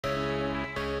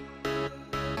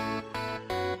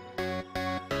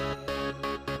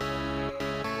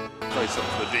face up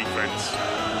to the defense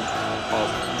of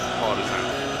Partizan.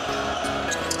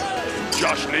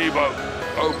 Josh Nebo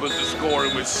opens the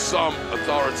scoring with some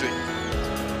authority.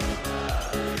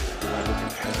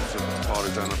 Looking hesitant,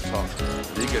 Partizan up top.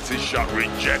 He gets his shot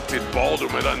rejected.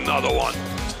 Baldwin with another one.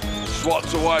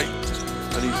 Swats away,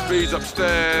 and he speeds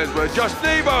upstairs where Josh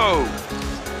Nebo.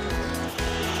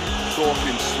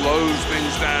 Sorkin slows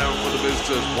things down for the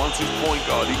visitors. Once his point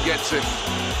guard, he gets it.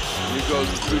 He goes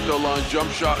to the free throw line,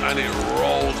 jump shot, and it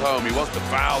rolls home. He wants to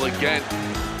foul again.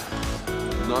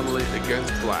 Nunnally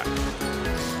against Black.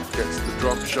 Gets the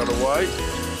drop shot away.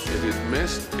 It is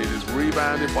missed. It is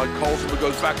rebounded by Colson, who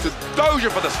goes back to Dozier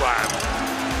for the slam.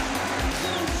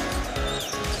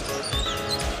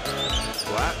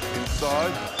 Black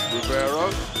inside. Rivero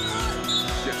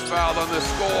gets fouled on the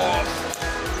score.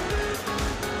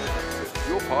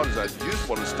 Your Partizan, you just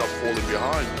want to stop falling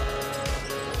behind.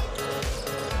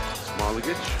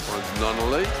 Smailagic finds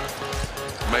Nunnally,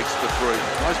 makes the three.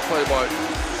 Nice play by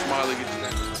Smailagic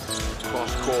again.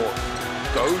 Cross court.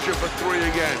 Dozier for three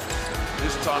again.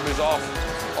 This time is off.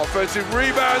 Offensive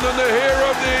rebound, and the hero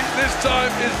of this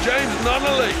time is James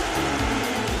Nunnally.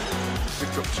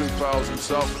 Picked up 2 fouls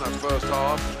himself in that first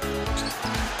half.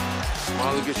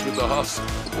 Smailagic with the hustle.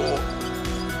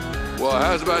 Well,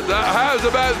 how's about that? How's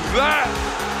about that?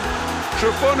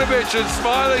 Trifunovic and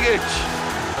Smailagic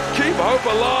keep hope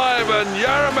alive, and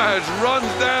Yaramaz runs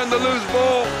down the loose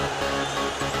ball.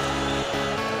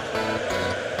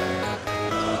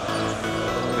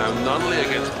 Now Nunnally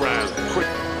against Brown. Quick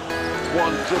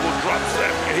one dribble drop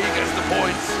step. He gets the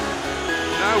points.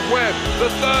 Now Webb, the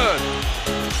third.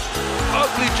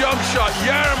 Ugly jump shot.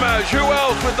 Yaramaz, who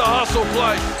else with the hustle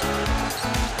play?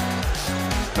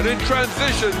 And in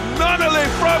transition, Nunnally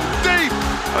from deep,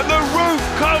 and the roof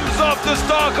comes off the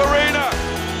Stark Arena.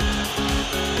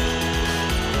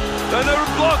 Then a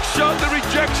block shot, the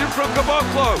rejection from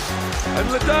Caboclo. And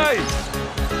Leday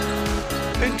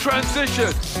in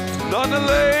transition.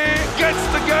 Nunnally gets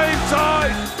the game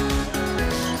tied.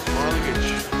 Smailagic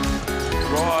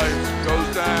drives, goes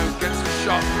down, gets the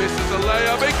shot, misses the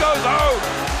layup, it goes home.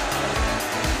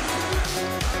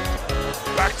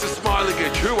 Back to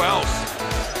Smailagic, who else?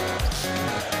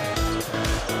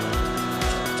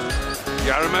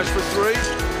 Yaramaz for three,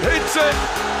 hits it!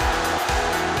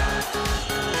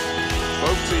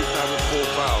 Both teams have 4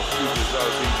 fouls.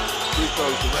 He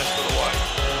throws the rest of the way.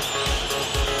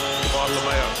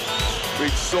 Bartolomeo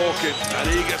beats Sorkin, and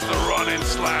he gets the run-in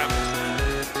slam.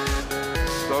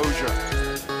 Dozier,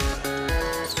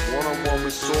 one-on-one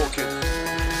with Sorkin.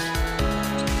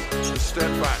 The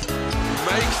step back,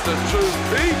 makes the two.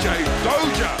 PJ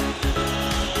Dozier.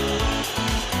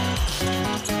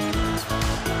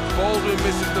 Baldwin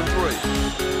misses the three.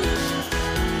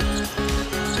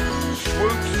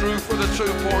 Swoops through for the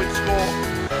 2-point score.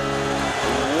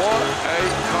 What a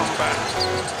comeback.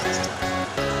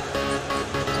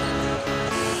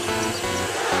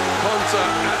 Hunter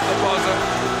at the buzzer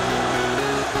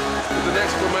with an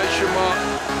exclamation mark.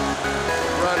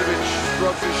 Radovic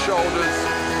shrugs his shoulders,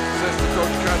 says to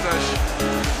Coach Kadash,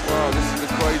 wow, this is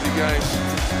a crazy game.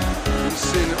 He's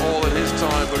seen it all in his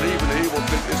time, but even he will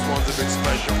think this one's a bit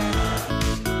special.